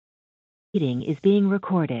Meeting is being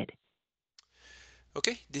recorded.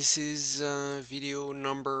 Okay, this is video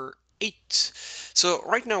number 8. So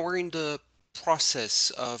right now we're in the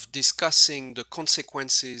process of discussing the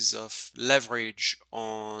consequences of leverage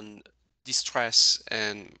on distress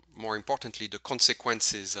and more importantly the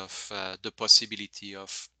consequences of the possibility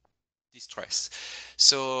of distress.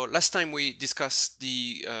 So last time we discussed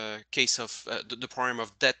the case of the problem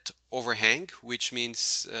of debt overhang, which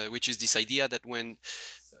is this idea that when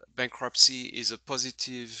bankruptcy is a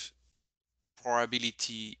positive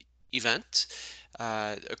probability event,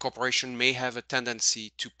 a corporation may have a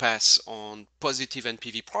tendency to pass on positive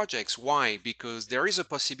NPV projects. Why? Because there is a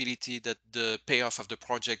possibility that the payoff of the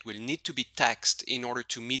project will need to be taxed in order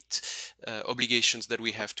to meet obligations that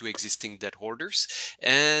we have to existing debt holders.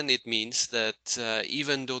 And it means that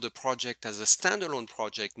even though the project as a standalone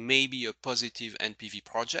project may be a positive NPV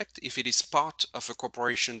project, if it is part of a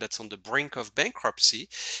corporation that's on the brink of bankruptcy,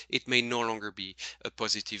 it may no longer be a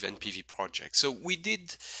positive NPV project. So we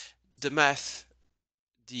did the math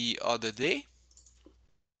the other day.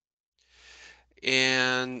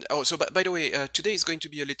 And oh, so by the way, today is going to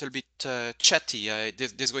be a little bit chatty.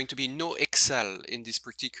 There's going to be no Excel in this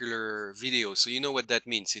particular video. So you know what that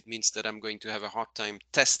means. It means that I'm going to have a hard time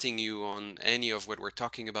testing you on any of what we're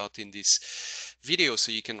talking about in this video.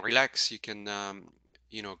 So you can relax, you can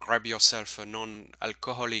grab yourself a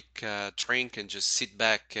non-alcoholic drink and just sit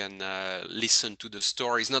back and listen to the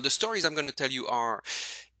stories. Now, the stories I'm going to tell you are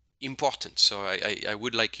important. So I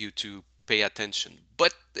would like you to pay attention.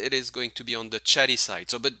 But it is going to be on the chatty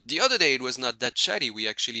side. So, but the other day it was not that chatty. We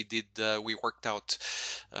actually we worked out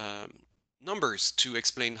um, numbers to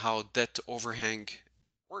explain how debt overhang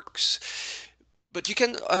works. But you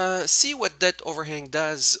can see what that overhang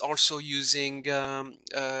does also using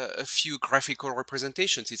a few graphical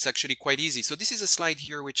representations. It's actually quite easy. So this is a slide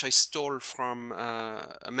here which I stole from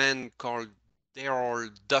a man called Darrell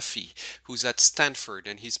Duffy, who's at Stanford,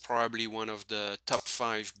 and he's probably one of the top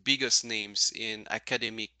 5 biggest names in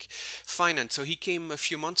academic finance. So he came a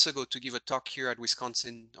few months ago to give a talk here at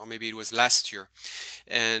Wisconsin, or maybe it was last year,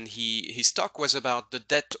 and his talk was about the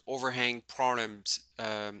debt overhang problems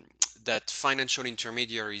that financial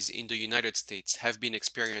intermediaries in the United States have been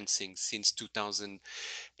experiencing since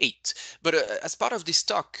 2008. But as part of this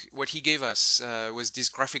talk, what he gave us was this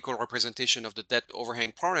graphical representation of the debt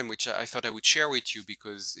overhang problem, which I thought I would share with you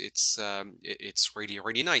because it's really,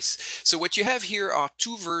 really nice. So what you have here are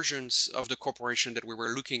two versions of the corporation that we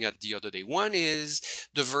were looking at the other day. One is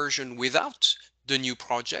the version without the new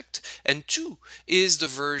project, and two is the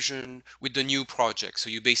version with the new project. So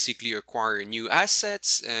you basically acquire new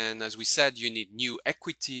assets, and as we said, you need new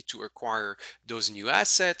equity to acquire those new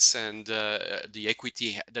assets, and the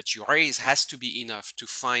equity that you raise has to be enough to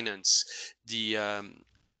finance the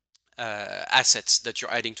assets that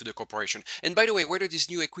you're adding to the corporation. And by the way, whether this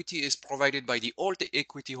new equity is provided by the old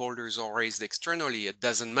equity holders or raised externally, it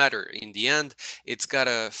doesn't matter. In the end, it's got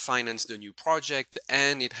to finance the new project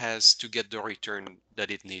and it has to get the return that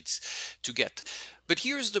it needs to get. But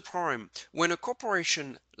here's the problem. When a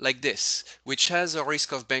corporation like this, which has a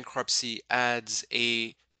risk of bankruptcy, adds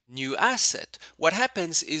a new asset, what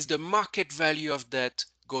happens is the market value of that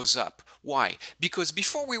goes up. Why? Because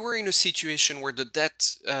before we were in a situation where the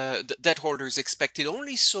debt holders expected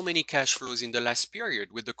only so many cash flows in the last period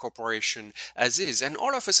with the corporation as is, and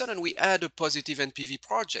all of a sudden we add a positive NPV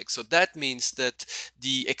project. So that means that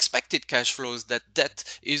the expected cash flows that debt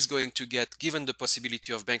is going to get, given the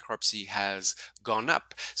possibility of bankruptcy, has gone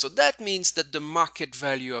up. So that means that the market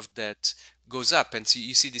value of debt goes up, and so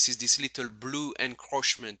you see this is this little blue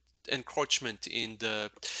encroachment in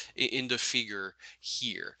the figure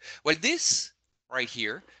here. Well, this right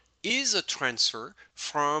here is a transfer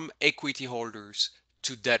from equity holders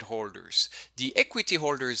to debt holders. The equity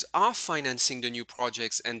holders are financing the new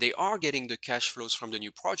projects and they are getting the cash flows from the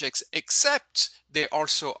new projects, except they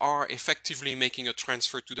also are effectively making a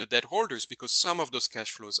transfer to the debt holders because some of those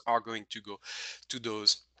cash flows are going to go to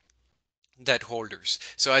those debt holders.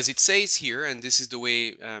 So as it says here, and this is the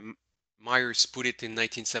way Myers put it in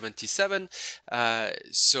 1977,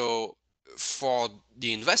 so for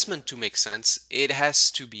the investment to make sense, it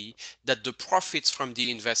has to be that the profits from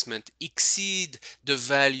the investment exceed the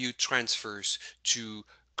value transfers to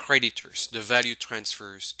creditors, the value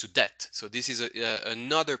transfers to debt. So this is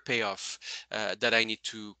another payoff that I need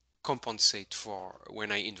to compensate for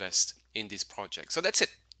when I invest in this project. So that's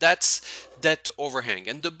it. That's debt overhang.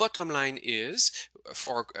 And the bottom line is,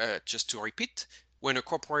 for just to repeat, when a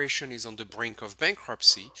corporation is on the brink of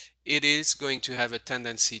bankruptcy, it is going to have a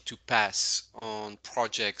tendency to pass on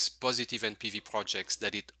projects, positive NPV projects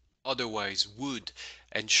that it otherwise would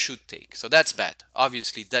and should take. So that's bad.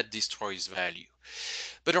 Obviously, that destroys value.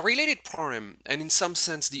 But a related problem, and in some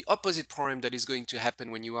sense the opposite problem that is going to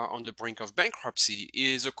happen when you are on the brink of bankruptcy,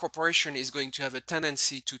 is a corporation is going to have a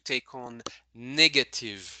tendency to take on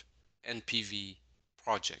negative NPV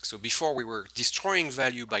projects. So before we were destroying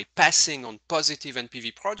value by passing on positive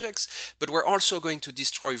NPV projects, but we're also going to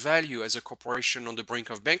destroy value as a corporation on the brink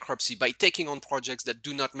of bankruptcy by taking on projects that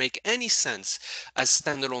do not make any sense as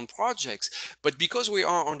standalone projects. But because we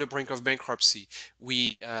are on the brink of bankruptcy,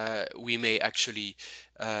 we may actually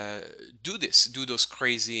uh, do those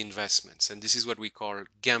crazy investments. And this is what we call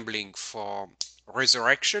gambling for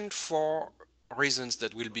resurrection for reasons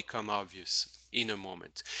that will become obvious in a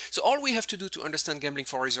moment. So all we have to do to understand gambling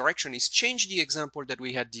for resurrection is change the example that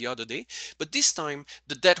we had the other day, but this time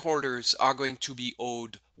the debt holders are going to be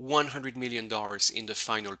owed $100 million in the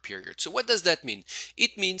final period. So what does that mean?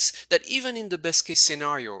 It means that even in the best case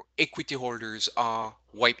scenario, equity holders are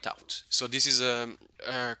wiped out. So this is a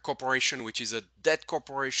corporation which is a debt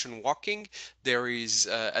corporation walking. There is,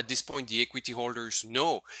 at this point, the equity holders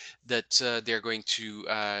know that they're going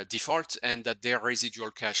to default and that their residual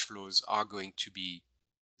cash flows are going to be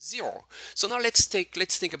zero. So now let's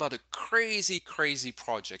think about a crazy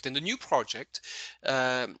project. And the new project,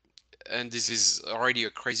 um, and this is already a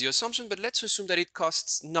crazy assumption, but let's assume that it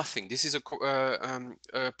costs nothing. This is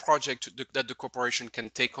a project that the corporation can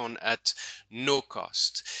take on at no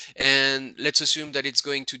cost. And let's assume that it's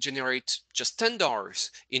going to generate just $10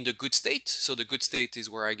 in the good state. So the good state is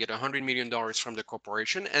where I get $100 million from the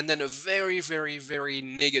corporation, and then a very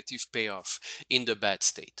negative payoff in the bad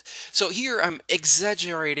state. So here I'm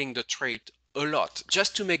exaggerating the trait a lot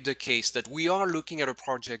just to make the case that we are looking at a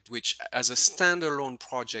project which as a standalone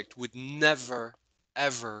project would never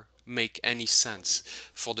ever make any sense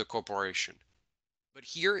for the corporation. But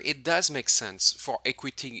here it does make sense for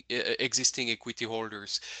existing equity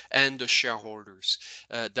holders and the shareholders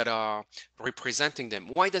that are representing them.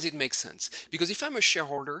 Why does it make sense? Because if I'm a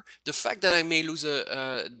shareholder, the fact that I may lose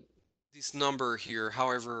this number here,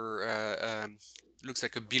 however, looks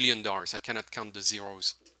like $1 billion. I cannot count the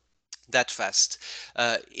zeros that fast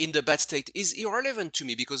in the bad state is irrelevant to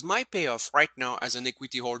me because my payoff right now as an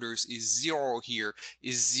equity holders is zero here,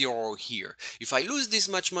 is zero here. If I lose this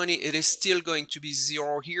much money, it is still going to be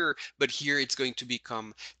zero here, but here it's going to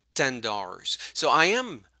become $10. So I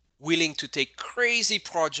am willing to take crazy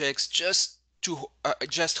projects just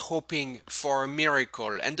hoping for a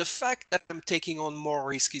miracle. And the fact that I'm taking on more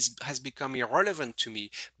risk has become irrelevant to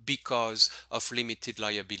me because of limited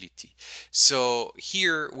liability. So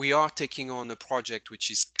here we are taking on a project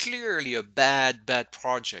which is clearly a bad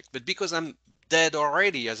project, but because I'm dead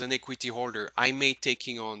already as an equity holder, I may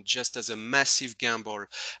taking on just as a massive gamble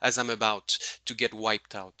as I'm about to get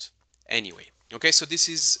wiped out anyway. Okay, so this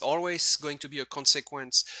is always going to be a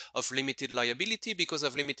consequence of limited liability. Because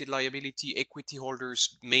of limited liability, equity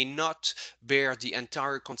holders may not bear the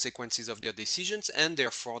entire consequences of their decisions, and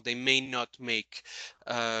therefore they may not make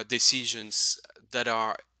decisions that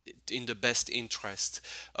are in the best interest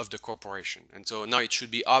of the corporation. And so now it should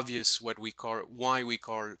be obvious why we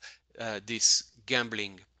call this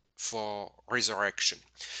gambling for resurrection.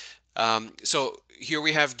 So here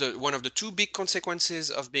we have one of the two big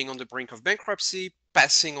consequences of being on the brink of bankruptcy: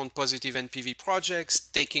 passing on positive NPV projects,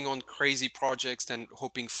 taking on crazy projects, and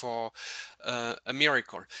hoping for a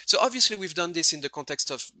miracle. So obviously we've done this in the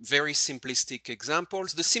context of very simplistic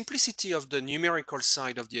examples. The simplicity of the numerical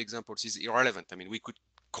side of the examples is irrelevant. I mean, we could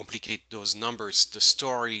complicate those numbers. The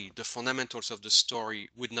story, the fundamentals of the story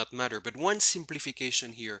would not matter. But one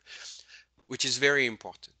simplification here, which is very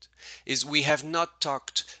important, is we have not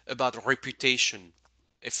talked about reputation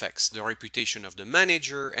effects, the reputation of the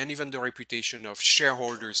manager and even the reputation of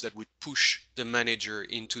shareholders that would push the manager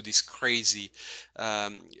into this crazy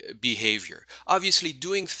behavior. Obviously,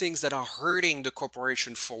 doing things that are hurting the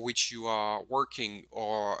corporation for which you are working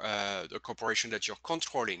or the corporation that you're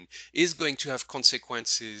controlling is going to have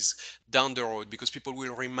consequences down the road because people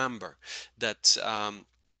will remember that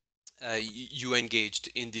you engaged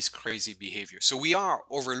in this crazy behavior. So we are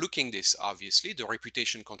overlooking this, obviously, the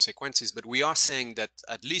reputation consequences, but we are saying that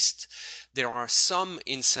at least there are some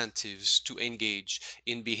incentives to engage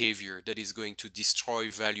in behavior that is going to destroy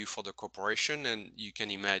value for the corporation. And you can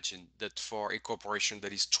imagine that for a corporation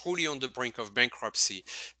that is truly on the brink of bankruptcy,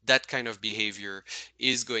 that kind of behavior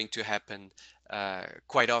is going to happen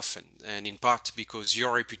quite often, and in part because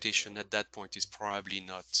your reputation at that point is probably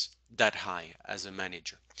not that high as a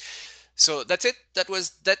manager. So that's it. That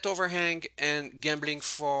was Debt Overhang and Gambling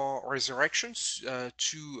for Resurrections,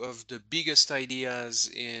 two of the biggest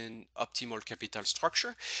ideas in optimal capital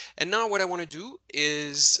structure. And now what I want to do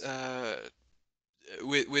is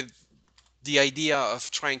with the idea of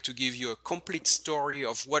trying to give you a complete story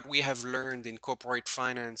of what we have learned in corporate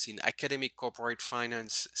finance, in academic corporate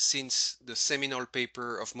finance, since the seminal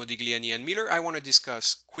paper of Modigliani and Miller, I want to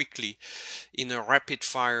discuss quickly in a rapid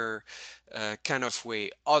fire kind of way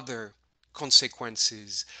other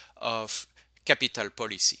consequences of capital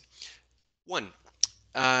policy. One,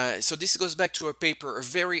 so this goes back to a paper, a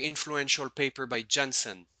very influential paper by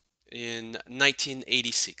Jensen in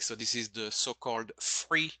 1986. So this is the so-called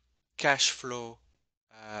free cash flow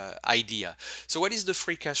idea. So what is the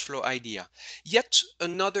free cash flow idea? Yet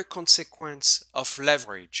another consequence of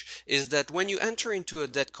leverage is that when you enter into a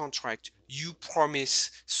debt contract, you promise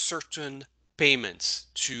certain payments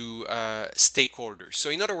to stakeholders. So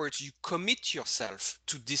in other words, you commit yourself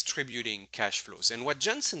to distributing cash flows. And what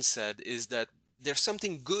Jensen said is that there's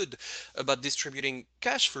something good about distributing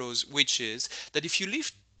cash flows, which is that if you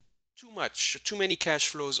leave too many cash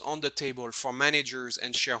flows on the table for managers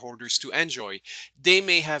and shareholders to enjoy, they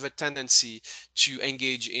may have a tendency to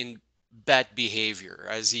engage in bad behavior,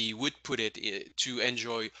 as he would put it, to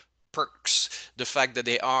enjoy perks, the fact that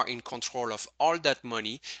they are in control of all that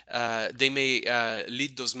money. They may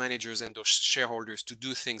lead those managers and those shareholders to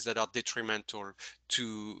do things that are detrimental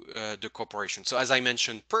to the corporation. So as I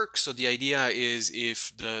mentioned, perks. So the idea is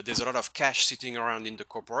if there's a lot of cash sitting around in the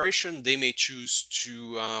corporation, they may choose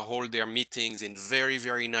to hold their meetings in very,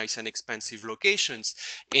 very nice and expensive locations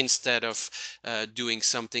instead of doing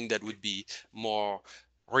something that would be more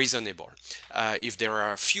reasonable. If there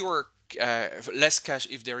are less cash,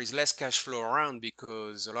 if there is less cash flow around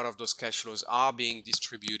because a lot of those cash flows are being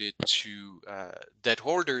distributed to debt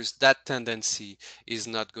holders, that tendency is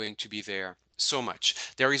not going to be there so much.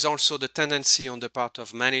 There is also the tendency on the part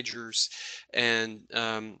of managers and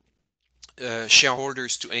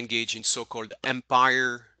shareholders to engage in so-called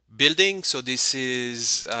empire building. So this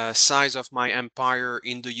is size of my empire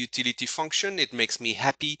in the utility function. It makes me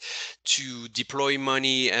happy to deploy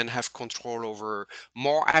money and have control over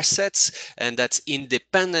more assets, and that's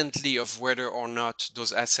independently of whether or not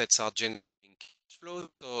those assets are generating cash flow.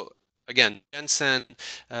 So again, Jensen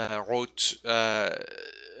wrote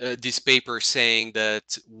this paper saying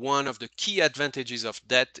that one of the key advantages of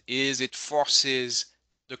debt is it forces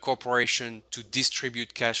the corporation to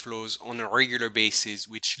distribute cash flows on a regular basis,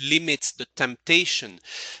 which limits the temptation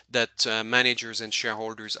that managers and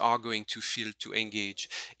shareholders are going to feel to engage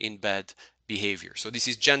in bad behavior. So this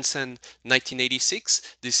is Jensen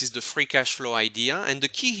 1986. This is the free cash flow idea. And the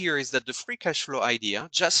key here is that the free cash flow idea,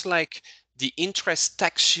 just like the interest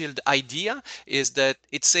tax shield idea, is that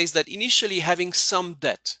it says that initially having some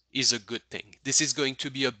debt is a good thing. This is going to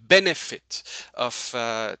be a benefit of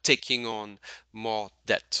taking on more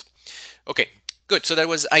debt. Okay, good. So that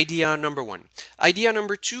was idea number one. Idea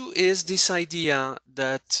number two is this idea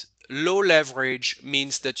that low leverage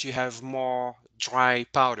means that you have more dry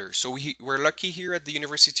powder. So we're lucky here at the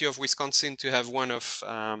University of Wisconsin to have one of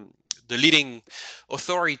the leading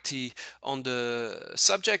authority on the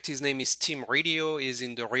subject. His name is Tim Radio, is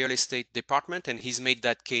in the real estate department, and he's made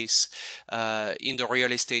that case in the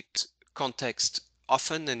real estate context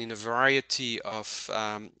often and in a variety of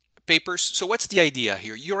papers. So what's the idea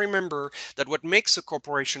here? You remember that what makes a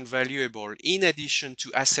corporation valuable, in addition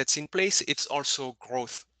to assets in place, it's also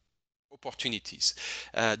growth opportunities.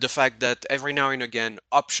 The fact that every now and again,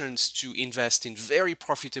 options to invest in very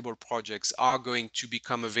profitable projects are going to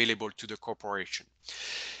become available to the corporation.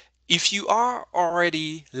 If you are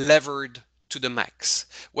already levered to the max,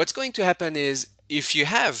 what's going to happen is if you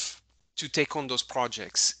have to take on those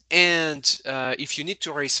projects and if you need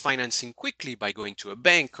to raise financing quickly by going to a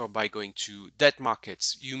bank or by going to debt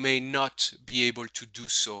markets, you may not be able to do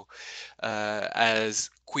so as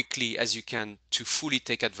quickly as you can to fully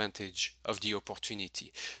take advantage of the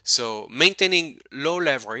opportunity. So maintaining low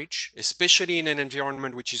leverage, especially in an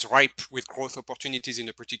environment which is ripe with growth opportunities in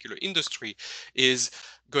a particular industry, is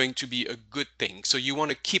going to be a good thing. So you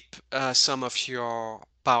want to keep some of your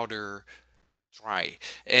powder dry.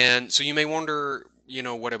 And so you may wonder,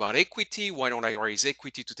 what about equity? Why don't I raise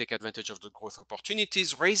equity to take advantage of the growth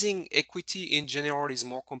opportunities? Raising equity in general is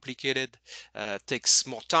more complicated, takes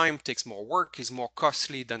more time, takes more work, is more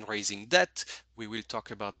costly than raising debt. We will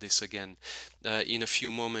talk about this again in a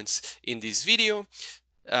few moments in this video.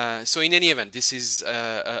 So in any event, this is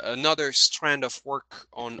another strand of work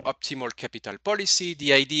on optimal capital policy.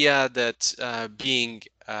 The idea that being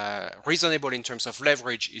reasonable in terms of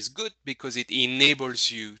leverage is good because it enables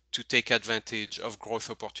you to take advantage of growth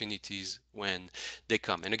opportunities when they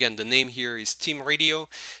come. And again, the name here is Tim Radio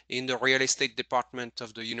in the real estate department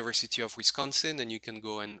of the University of Wisconsin, and you can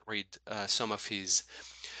go and read some of his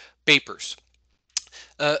papers.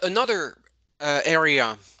 Another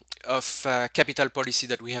area of capital policy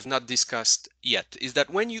that we have not discussed yet is that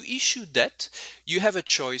when you issue debt, you have a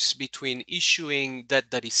choice between issuing debt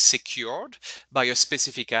that is secured by a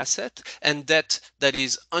specific asset and debt that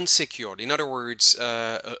is unsecured. In other words,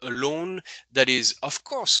 a loan that is, of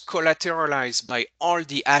course, collateralized by all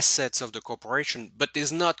the assets of the corporation, but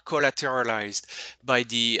is not collateralized by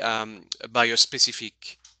by a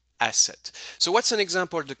specific asset. So what's an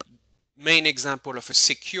example? The main example of a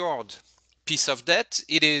secured piece of debt,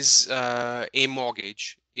 it is a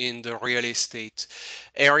mortgage in the real estate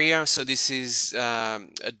area. So this is a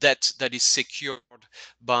debt that is secured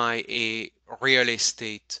by a real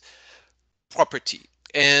estate property.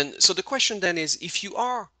 And so the question then is, if you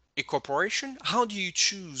are a corporation, how do you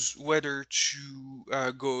choose whether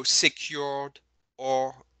to go secured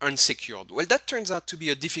or unsecured? Well, that turns out to be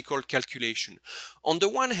a difficult calculation. On the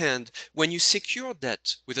one hand, when you secure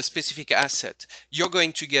debt with a specific asset, you're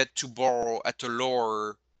going to get to borrow at a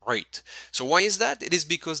lower rate. So why is that? It is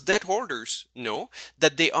because debt holders know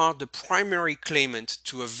that they are the primary claimant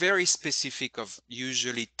to a very specific of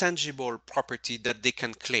usually tangible property that they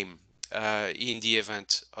can claim in the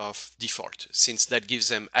event of default, since that gives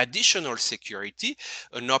them additional security,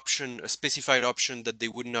 an option, a specified option that they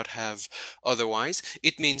would not have otherwise.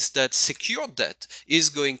 It means that secured debt is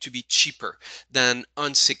going to be cheaper than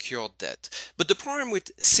unsecured debt. But the problem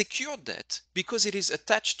with secured debt, because it is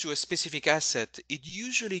attached to a specific asset, it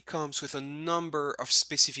usually comes with a number of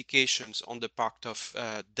specifications on the part of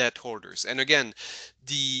debt holders. And again,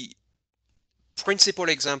 the principal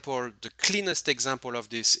example, the cleanest example of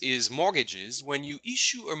this is mortgages. When you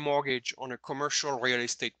issue a mortgage on a commercial real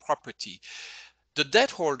estate property, the debt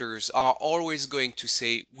holders are always going to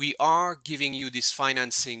say, we are giving you this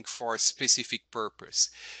financing for a specific purpose.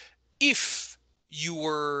 If you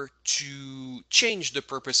were to change the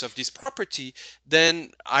purpose of this property,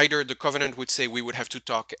 then either the covenant would say we would have to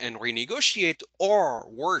talk and renegotiate, or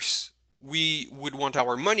worse, we would want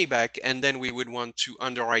our money back, and then we would want to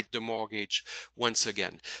underwrite the mortgage once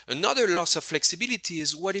again. Another loss of flexibility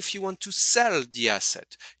is, what if you want to sell the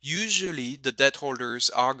asset? Usually the debt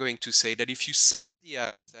holders are going to say that if you sell the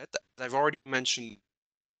asset, as I've already mentioned,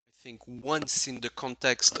 I think once in the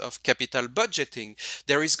context of capital budgeting,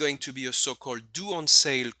 there is going to be a so-called due on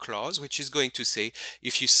sale clause, which is going to say,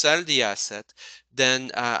 if you sell the asset,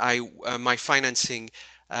 then my financing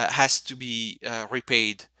has to be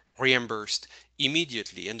repaid, reimbursed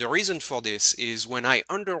immediately. And the reason for this is, when I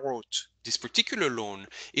underwrote this particular loan,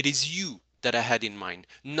 it is you that I had in mind,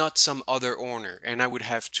 not some other owner, and I would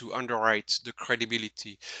have to underwrite the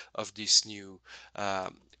credibility of this new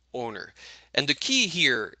owner. And the key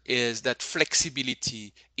here is that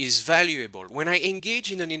flexibility is valuable. When I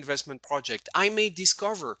engage in an investment project, I may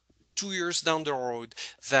discover 2 years down the road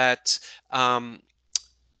that on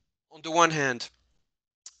the one hand,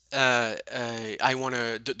 I want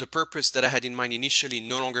to, the purpose that I had in mind initially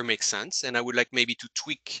no longer makes sense, and I would like maybe to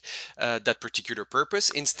tweak that particular purpose.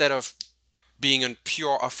 Instead of being a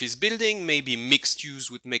pure office building, maybe mixed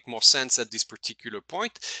use would make more sense at this particular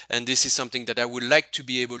point. And this is something that I would like to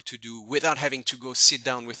be able to do without having to go sit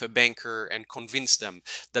down with a banker and convince them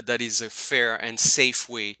that that is a fair and safe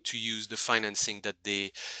way to use the financing that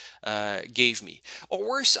they gave me. Or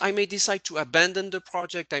worse, I may decide to abandon the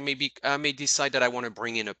project. I may decide that I want to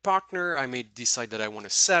bring in a partner. I may decide that I want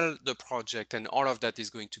to sell the project, and all of that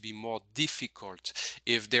is going to be more difficult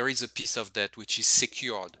if there is a piece of debt which is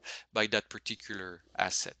secured by that particular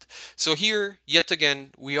asset. So here, yet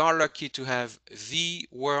again, we are lucky to have the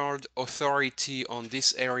world authority on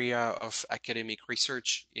this area of academic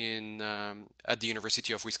research at the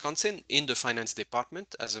University of Wisconsin in the finance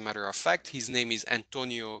department. As a matter of fact, his name is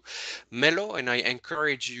Antonio Mello, and I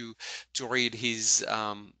encourage you to read his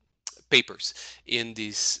papers in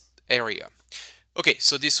this area. Okay,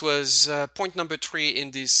 so this was point number 3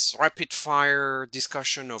 in this rapid fire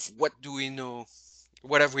discussion of what do we know,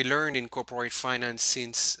 what have we learned in corporate finance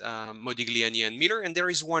since Modigliani and Miller. And there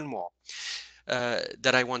is one more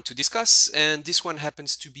that I want to discuss, and this one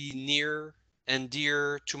happens to be near and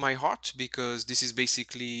dear to my heart, because this is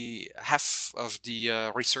basically half of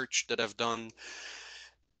the research that I've done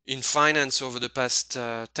in finance over the past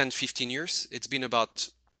 10, 15 years. It's been about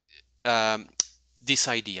um, this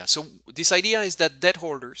idea. So this idea is that debt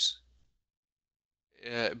holders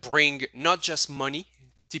bring not just money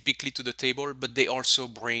typically to the table, but they also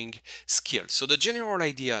bring skills. So the general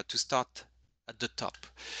idea, to start at the top,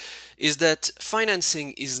 is that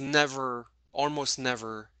financing is never, almost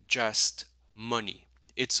never, just money.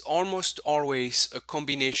 It's almost always a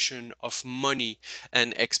combination of money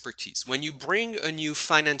and expertise. When you bring a new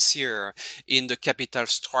financier in the capital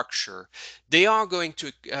structure, they are going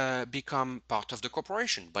to become part of the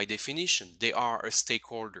corporation by definition. They are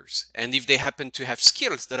stakeholders. And if they happen to have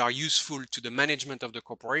skills that are useful to the management of the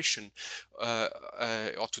corporation,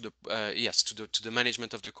 or to the yes, to the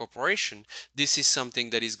management of the corporation, this is something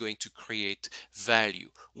that is going to create value.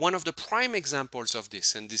 One of the prime examples of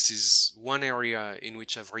this, and this is one area in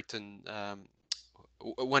which I've written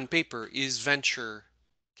one paper, is venture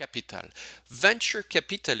capital. Venture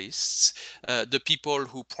capitalists, the people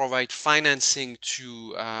who provide financing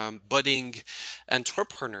to budding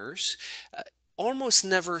entrepreneurs, almost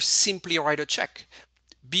never simply write a check.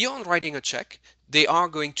 Beyond writing a check, they are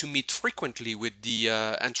going to meet frequently with the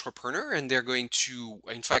entrepreneur, and they're going to,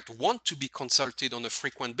 in fact, want to be consulted on a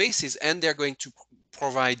frequent basis, and they're going to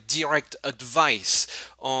provide direct advice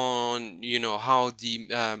on, how the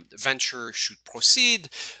venture should proceed,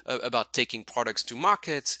 about taking products to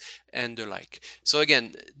markets and the like. So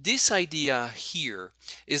again, this idea here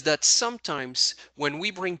is that sometimes when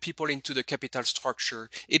we bring people into the capital structure,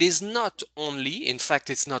 it is not only, in fact,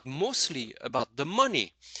 it's not mostly about the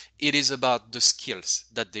money, it is about the skills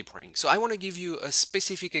that they bring. So I want to give you a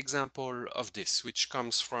specific example of this, which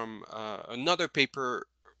comes from another paper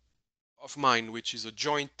of mine, which is a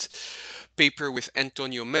joint paper with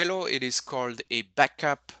Antonio Mello. It is called A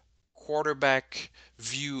Backup Quarterback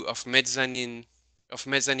View of mezzanine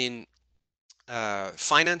finance.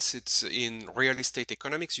 It's in real estate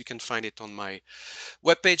economics. You can find it on my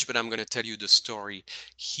webpage, but I'm going to tell you the story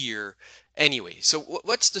here anyway. So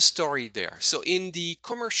what's the story there? So in the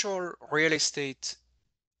commercial real estate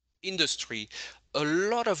industry, a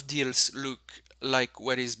lot of deals look like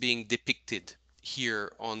what is being depicted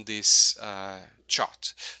here on this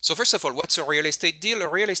chart. So first of all, what's a real estate deal? A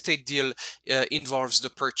real estate deal involves the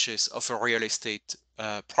purchase of a real estate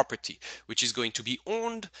property, which is going to be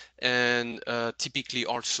owned and typically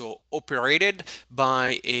also operated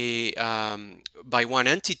by by one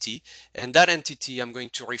entity, and that entity I'm going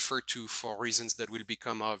to refer to, for reasons that will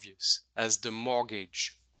become obvious, as the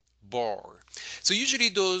mortgage borrower. So usually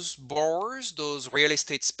those borrowers, those real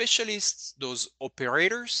estate specialists, those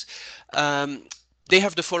operators, um, they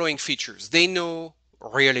have the following features. They know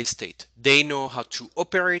real estate. They know how to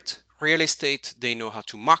operate real estate. They know how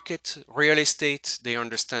to market real estate. They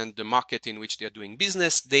understand the market in which they are doing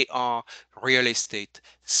business. They are real estate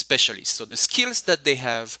specialists. So the skills that they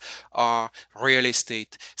have are real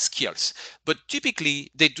estate skills. But typically,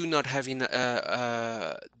 they do not have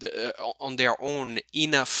on their own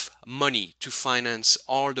enough money to finance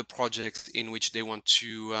all the projects in which they want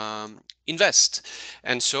to invest.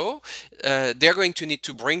 And so they're going to need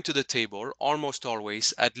to bring to the table, almost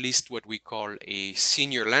always, at least what we call a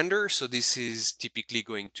senior lender. So this is typically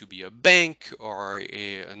going to be a bank or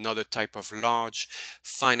another type of large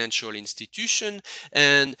financial institution.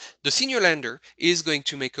 And the senior lender is going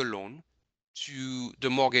to make a loan to the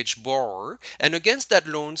mortgage borrower, and against that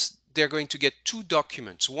loans they're going to get two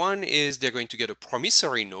documents. One is they're going to get a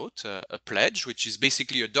promissory note, a pledge, which is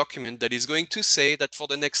basically a document that is going to say that for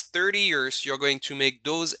the next 30 years you're going to make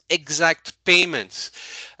those exact payments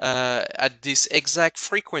at this exact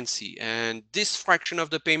frequency, and this fraction of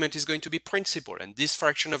the payment is going to be principal, and this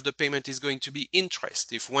fraction of the payment is going to be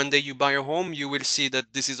interest. If one day you buy a home, you will see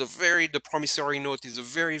that the promissory note is a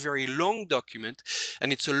very, very long document,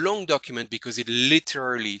 and it's a long document because it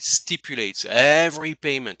literally stipulates every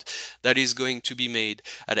payment that is going to be made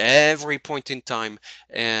at every point in time,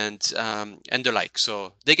 and the like.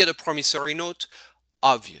 So they get a promissory note,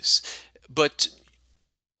 obvious, but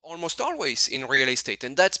almost always in real estate,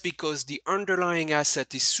 and that's because the underlying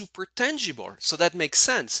asset is super tangible. So that makes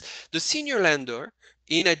sense. The senior lender,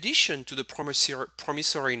 in addition to the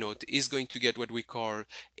promissory note, is going to get what we call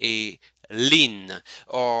a lien,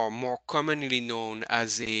 or more commonly known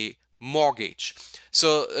as a mortgage.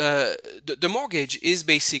 So the mortgage is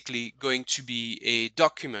basically going to be a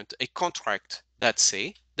document, a contract that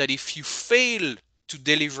say that if you fail to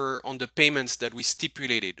deliver on the payments that we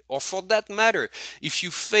stipulated, or for that matter, if you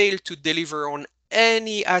fail to deliver on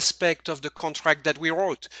any aspect of the contract that we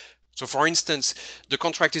wrote. So for instance, the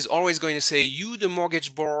contract is always going to say, you, the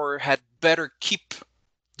mortgage borrower, had better keep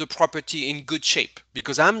the property in good shape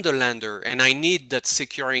because I'm the lender and I need that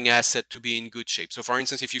securing asset to be in good shape. So for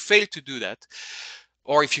instance, if you fail to do that,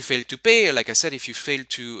 Or if you fail to pay, like I said, if you fail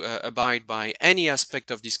to abide by any aspect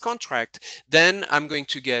of this contract, then I'm going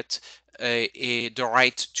to get the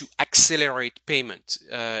right to accelerate payment.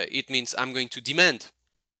 It means I'm going to demand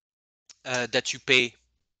that you pay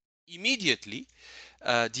immediately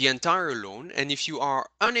the entire loan. And if you are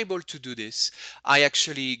unable to do this, I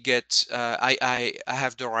actually get, I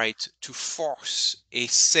have the right to force a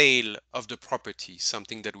sale of the property,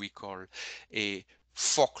 something that we call a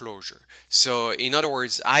foreclosure. So in other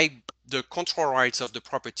words, the control rights of the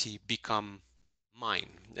property become mine.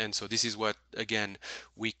 And so this is what, again,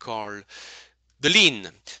 we call the lien.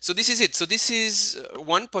 So this is it. So this is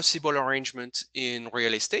one possible arrangement in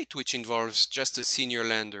real estate, which involves just a senior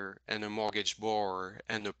lender and a mortgage borrower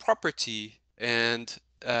and a property, uh,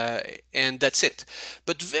 and that's it.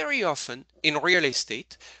 But very often in real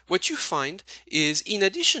estate, what you find is, in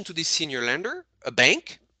addition to the senior lender, a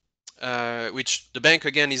bank, which the bank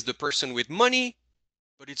again is the person with money,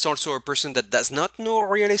 but it's also a person that does not know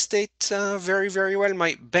real estate very, very well.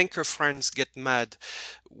 My banker friends get mad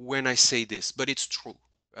when I say this, but it's true.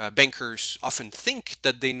 Bankers often think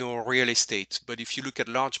that they know real estate, but if you look at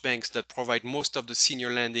large banks that provide most of the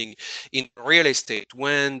senior lending in real estate,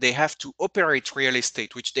 when they have to operate real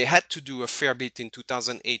estate, which they had to do a fair bit in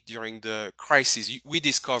 2008 during the crisis, we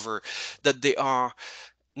discover that they are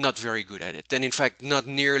not very good at it, and in fact, not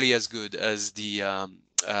nearly as good as the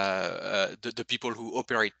people who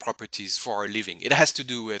operate properties for a living. It has to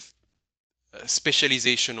do with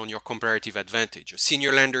specialization on your comparative advantage. A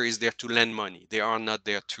senior lender is there to lend money. They are not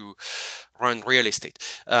there to run real estate.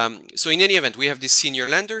 So in any event, we have this senior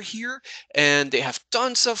lender here, and they have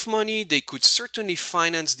tons of money. They could certainly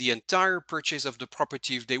finance the entire purchase of the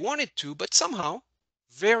property if they wanted to, but somehow,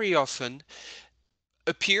 very often,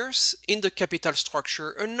 appears in the capital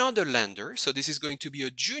structure another lender. So this is going to be a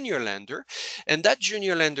junior lender, and that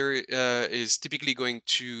junior lender is typically going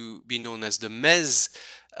to be known as the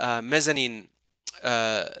mezzanine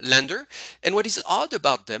lender. And what is odd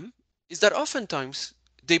about them is that oftentimes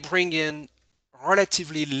they bring in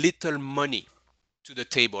relatively little money to the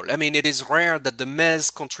table. I mean, it is rare that the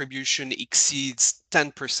mezz contribution exceeds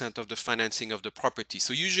 10% of the financing of the property.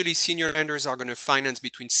 So usually senior lenders are going to finance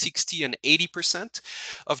between 60 and 80%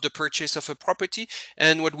 of the purchase of a property.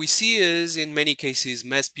 And what we see is, in many cases,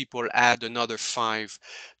 mezz people add another 5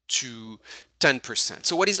 to 10%.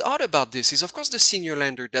 So what is odd about this is, of course, the senior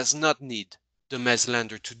lender does not need the mezz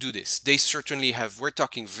lender to do this. They certainly have, we're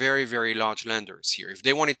talking very, very large lenders here. If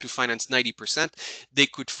they wanted to finance 90%, they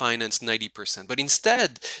could finance 90%. But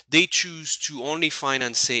instead, they choose to only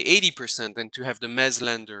finance, say, 80% and to have the mezz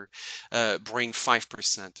lender bring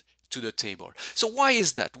 5% to the table. So why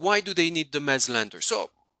is that? Why do they need the mezz lender? So,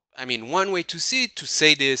 I mean, one way to say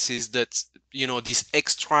this is that, this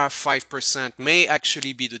extra 5% may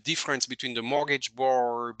actually be the difference between the mortgage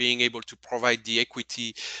borrower being able to provide the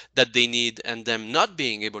equity that they need and them not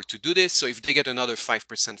being able to do this. So if they get another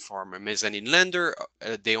 5% from a mezzanine lender,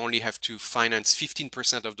 they only have to finance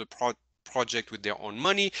 15% of the project with their own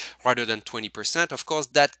money rather than 20%. Of course,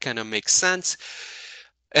 that kind of makes sense.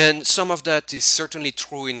 And some of that is certainly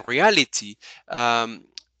true in reality.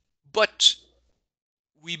 But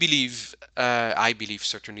I believe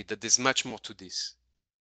certainly that there's much more to this.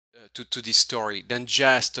 To this story than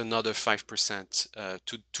just another 5%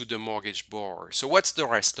 to the mortgage borrower. So what's the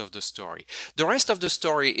rest of the story? The rest of the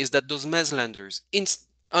story is that those mezz lenders,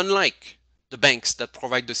 unlike the banks that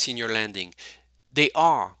provide the senior lending, they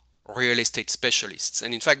are real estate specialists.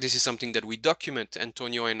 And in fact, this is something that we document,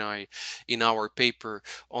 Antonio and I, in our paper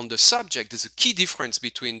on the subject. There's a key difference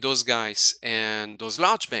between those guys and those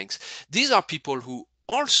large banks. These are people who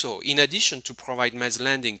also, in addition to provide mezz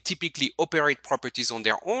lending, typically operate properties on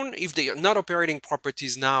their own. If they are not operating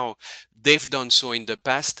properties now, they've done so in the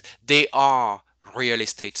past. They are real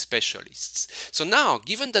estate specialists. So now,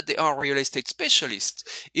 given that they are real estate specialists,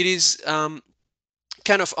 it is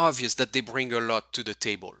kind of obvious that they bring a lot to the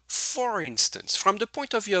table. For instance, from the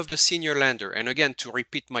point of view of the senior lender, and again, to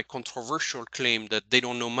repeat my controversial claim that they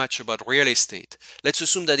don't know much about real estate, let's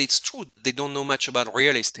assume that it's true, they don't know much about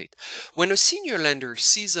real estate. When a senior lender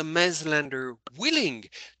sees a mezz lender willing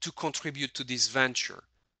to contribute to this venture,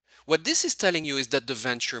 what this is telling you is that the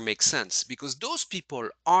venture makes sense because those people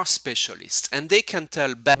are specialists and they can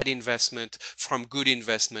tell bad investment from good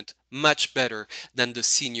investment much better than the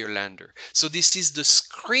senior lender. So this is the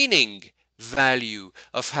screening value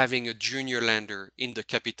of having a junior lender in the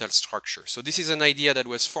capital structure. So this is an idea that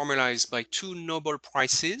was formalized by two Nobel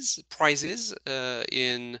prizes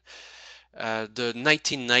in the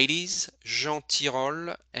 1990s, Jean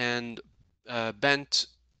Tirole and Bent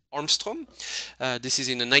Armstrong. This is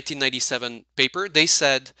in a 1997 paper. They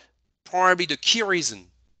said probably the key reason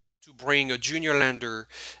to bring a junior lender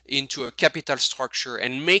into a capital structure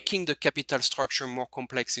and making the capital structure more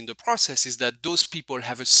complex in the process is that those people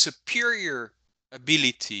have a superior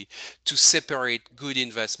ability to separate good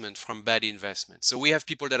investment from bad investment. So we have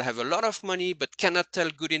people that have a lot of money but cannot tell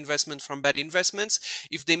good investment from bad investments.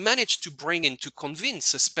 If they manage to bring in, to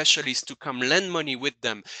convince a specialist to come lend money with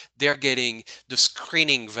them, they're getting the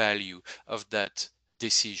screening value of that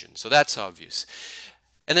decision. So that's obvious.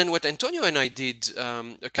 And then what Antonio and I did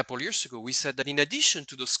a couple years ago, we said that in addition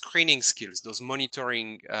to those screening skills, those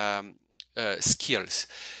monitoring skills,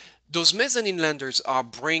 those mezzanine lenders are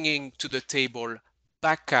bringing to the table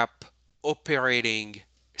backup operating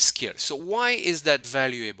skills. So why is that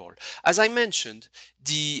valuable? As I mentioned,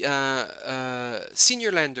 the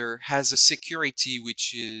senior lender has a security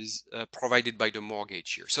which is provided by the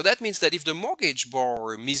mortgage here. So that means that if the mortgage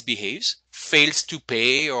borrower misbehaves, fails to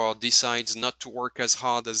pay, or decides not to work as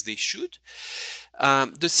hard as they should,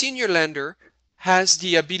 the senior lender has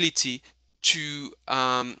the ability to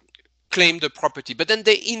claim the property, but then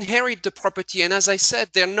they inherit the property. And as I said,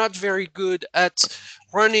 they're not very good at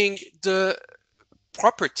running the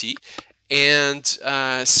property. And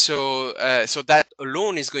so that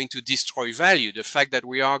alone is going to destroy value. The fact that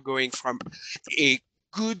we are going from a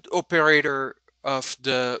good operator of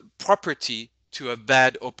the property to a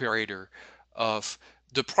bad operator of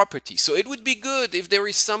the property. So it would be good if there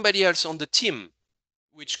is somebody else on the team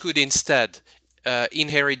which could instead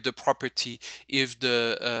inherit the property if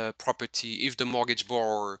the mortgage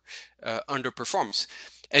borrower underperforms.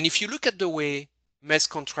 And if you look at the way mezz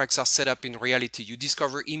contracts are set up in reality, you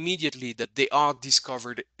discover immediately that they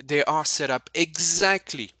are set up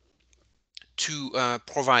exactly to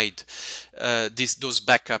provide those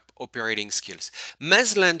backup operating skills.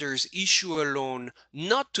 Mezz lenders issue a loan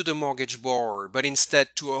not to the mortgage borrower, but instead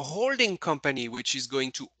to a holding company, which is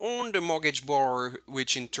going to own the mortgage borrower,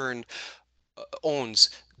 which in turn owns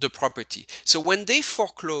the property. So when they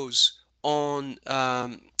foreclose on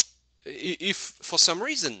if for some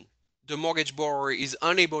reason the mortgage borrower is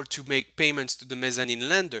unable to make payments to the mezzanine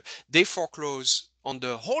lender, they foreclose on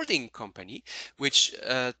the holding company, which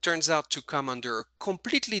turns out to come under a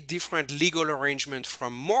completely different legal arrangement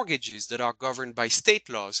from mortgages that are governed by state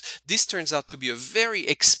laws. This turns out to be a very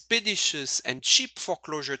expeditious and cheap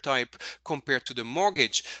foreclosure type compared to the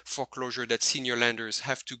mortgage foreclosure that senior lenders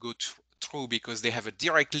have to go through because they have a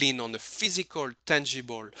direct lien on the physical,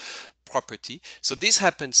 tangible property. So this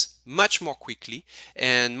happens much more quickly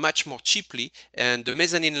and much more cheaply, and the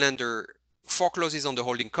mezzanine lender forecloses on the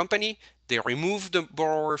holding company. They remove the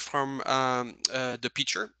borrower from the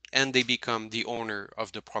picture, and they become the owner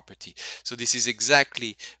of the property. So this is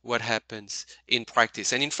exactly what happens in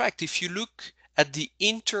practice. And in fact, if you look at the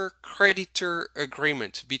intercreditor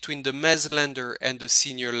agreement between the mezz lender and the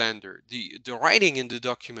senior lender, the writing in the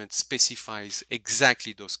document specifies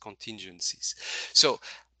exactly those contingencies. So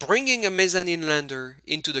bringing a mezzanine lender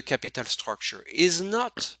into the capital structure is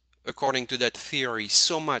not, according to that theory,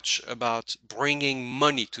 so much about bringing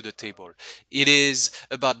money to the table. It is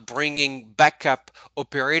about bringing backup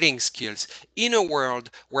operating skills in a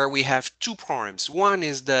world where we have two problems. One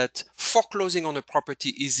is that foreclosing on a property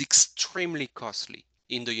is extremely costly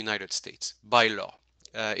in the United States by law.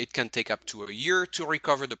 It can take up to a year to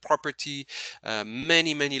recover the property.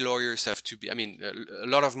 Many lawyers have to be, I mean, a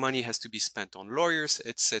lot of money has to be spent on lawyers,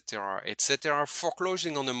 etc., etc.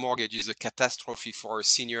 Foreclosing on a mortgage is a catastrophe for a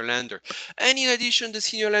senior lender. And in addition, the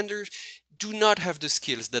senior lenders do not have the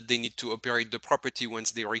skills that they need to operate the property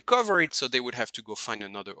once they recover it, so they would have to go find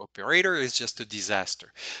another operator. It's just a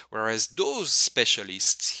disaster. Whereas those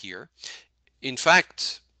specialists here, in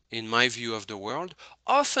fact, in my view of the world,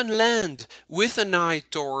 often land with an eye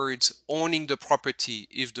towards owning the property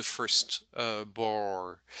if the first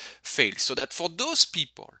borrower fails. So that for those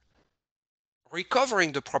people,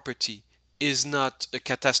 recovering the property is not a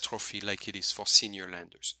catastrophe like it is for senior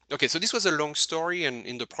lenders. Okay, so this was a long story, and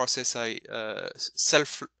in the process, I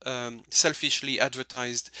selfishly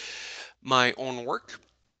advertised my own work.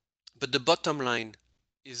 But the bottom line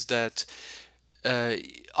is that uh,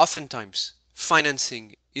 oftentimes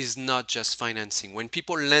financing is not just financing. When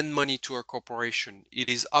people lend money to a corporation, it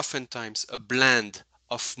is oftentimes a blend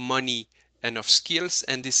of money and of skills,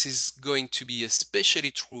 and this is going to be especially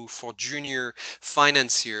true for junior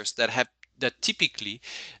financiers that typically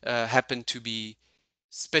happen to be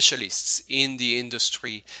specialists in the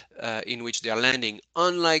industry in which they are lending,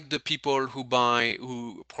 unlike the people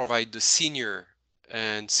who provide the senior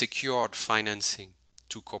and secured financing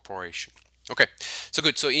to corporation. Okay, so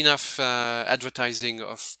good. So enough advertising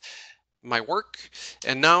of my work,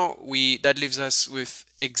 and now that leaves us with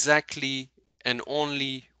exactly and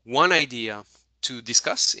only one idea to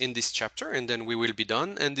discuss in this chapter, and then we will be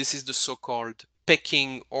done. And this is the so-called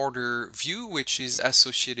pecking order view, which is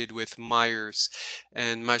associated with Myers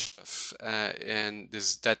and Majlov, and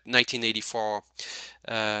this that 1984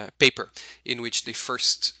 paper in which they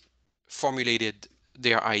first formulated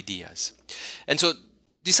their ideas. And so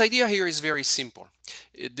this idea here is very simple.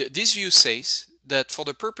 This view says that for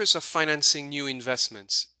the purpose of financing new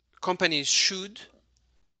investments, companies should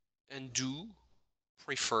and do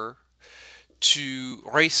prefer to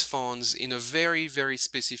raise funds in a very, very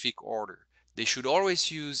specific order. They should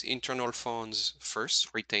always use internal funds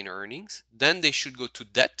first, retain earnings, then they should go to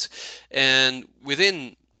debt, and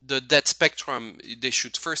within the debt spectrum, they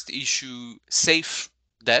should first issue safe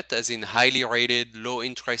debt, as in highly rated, low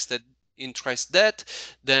interest debt.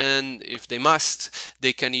 Then, if they must,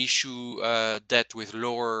 they can issue debt with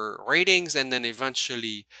lower ratings, and then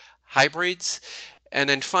eventually hybrids. And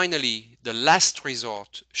then finally, the last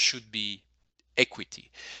resort should be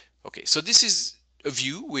equity. Okay, so this is a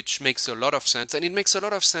view which makes a lot of sense, and it makes a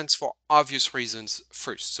lot of sense for obvious reasons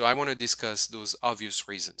first. So I want to discuss those obvious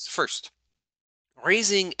reasons. First,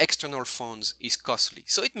 raising external funds is costly.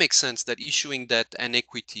 So it makes sense that issuing debt and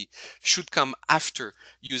equity should come after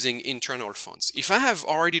using internal funds. If I have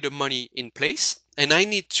already the money in place and I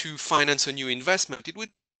need to finance a new investment, it would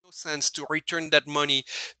make no sense to return that money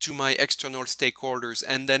to my external stakeholders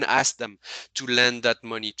and then ask them to lend that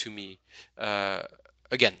money to me uh,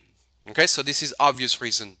 again. Okay, so this is obvious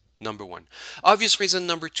reason number one. Obvious reason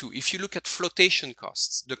number two, if you look at flotation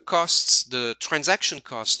costs, the transaction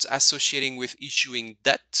costs associating with issuing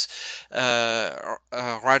debt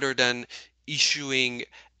rather than issuing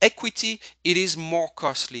equity, it is more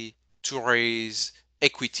costly to raise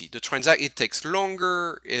equity. It takes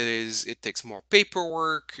longer, it takes more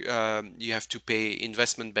paperwork, you have to pay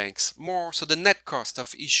investment banks more. So the net cost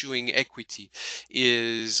of issuing equity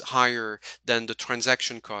is higher than the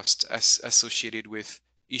transaction cost associated with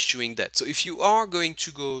issuing debt. So if you are going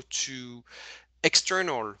to go to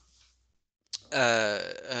external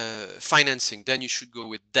financing, then you should go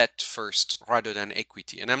with debt first rather than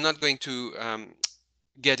equity. And I'm not going to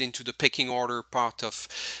get into the pecking order part of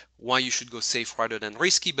why you should go safe rather than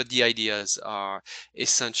risky, but the ideas are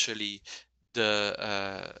essentially the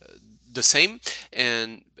uh, the same,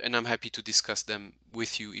 and I'm happy to discuss them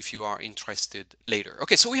with you if you are interested later.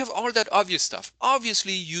 Okay, so we have all that obvious stuff.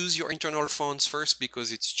 Obviously, use your internal funds first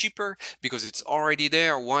because it's cheaper, because it's already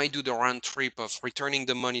there. Why do the round trip of returning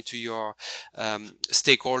the money to your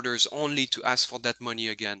stakeholders only to ask for that money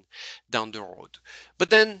again down the road? But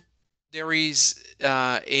then there is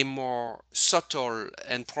a more subtle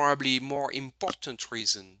and probably more important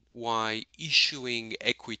reason why issuing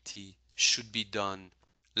equity should be done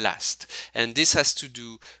last. And this has to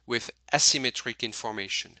do with asymmetric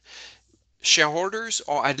information. Shareholders,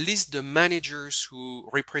 or at least the managers who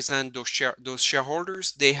represent those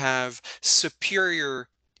shareholders, they have superior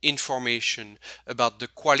information about the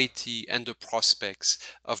quality and the prospects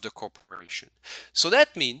of the corporation. So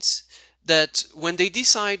that means that when they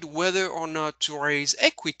decide whether or not to raise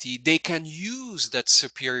equity, they can use that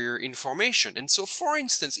superior information. And so, for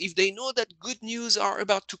instance, if they know that good news are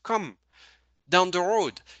about to come down the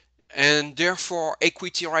road, and therefore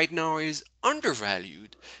equity right now is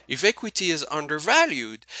undervalued. If equity is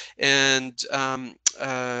undervalued, and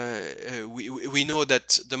we know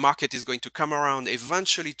that the market is going to come around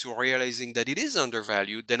eventually to realizing that it is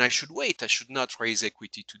undervalued, then I should wait. I should not raise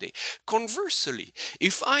equity today. Conversely,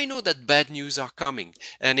 if I know that bad news are coming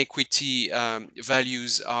and equity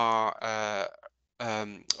values are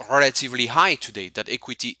relatively high today, that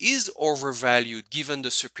equity is overvalued given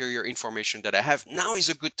the superior information that I have, now is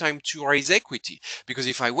a good time to raise equity. Because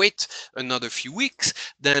if I wait another few weeks,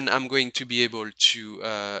 then I'm going to be able to,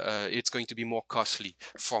 it's going to be more costly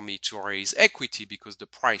for me to raise equity because the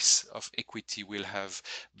price of equity will have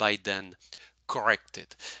by then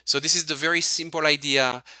corrected. So this is the very simple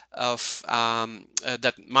idea of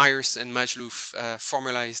that Myers and Majluf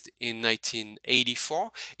formalized in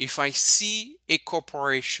 1984. If I see a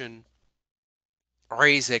corporation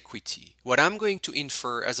raise equity, what I'm going to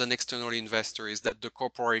infer as an external investor is that the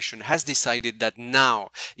corporation has decided that now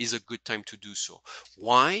is a good time to do so.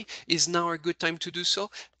 Why is now a good time to do so?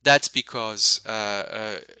 That's because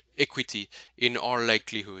equity in all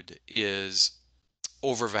likelihood is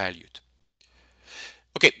overvalued.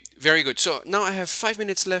 Okay, very good. So now I have 5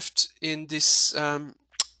 minutes left in this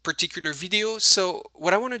particular video. So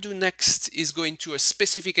what I want to do next is go into a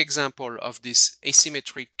specific example of this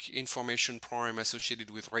asymmetric information problem associated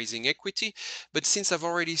with raising equity. But since I've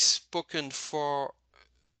already spoken for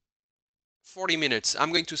 40 minutes,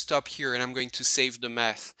 I'm going to stop here and I'm going to save the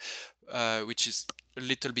math, which is a a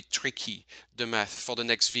little bit tricky, the math, for the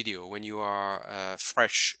next video when you are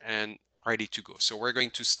fresh and ready to go. So we're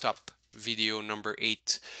going to stop video number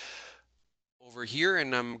 8 over here,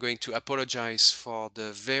 and I'm going to apologize for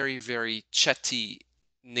the very, very chatty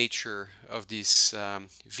nature of this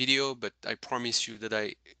video, but I promise you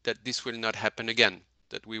that this will not happen again,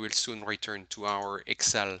 that we will soon return to our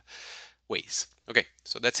Excel ways. Okay,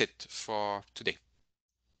 so that's it for today.